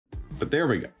But there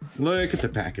we go. Look at the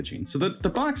packaging. So the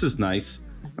box is nice.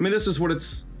 I mean, this is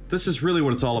really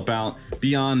what it's all about,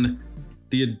 beyond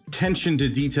the attention to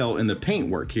detail in the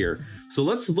paintwork here. So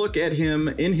let's look at him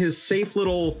in his safe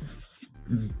little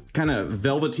kind of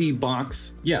velvety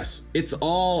box. Yes, it's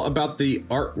all about the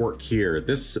artwork here.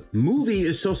 This movie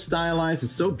is so stylized,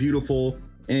 it's so beautiful,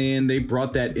 and they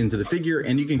brought that into the figure,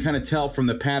 and you can kind of tell from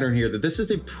the pattern here that this is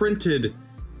a printed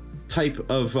type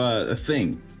of a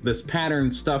thing. This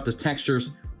pattern stuff, this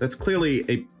textures, that's clearly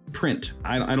a print.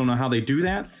 I don't know how they do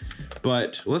that,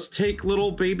 but let's take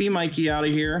little baby Mikey out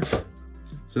of here.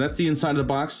 So that's the inside of the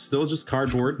box, still just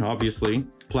cardboard, obviously.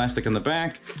 Plastic on the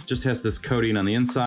back, just has this coating on the inside.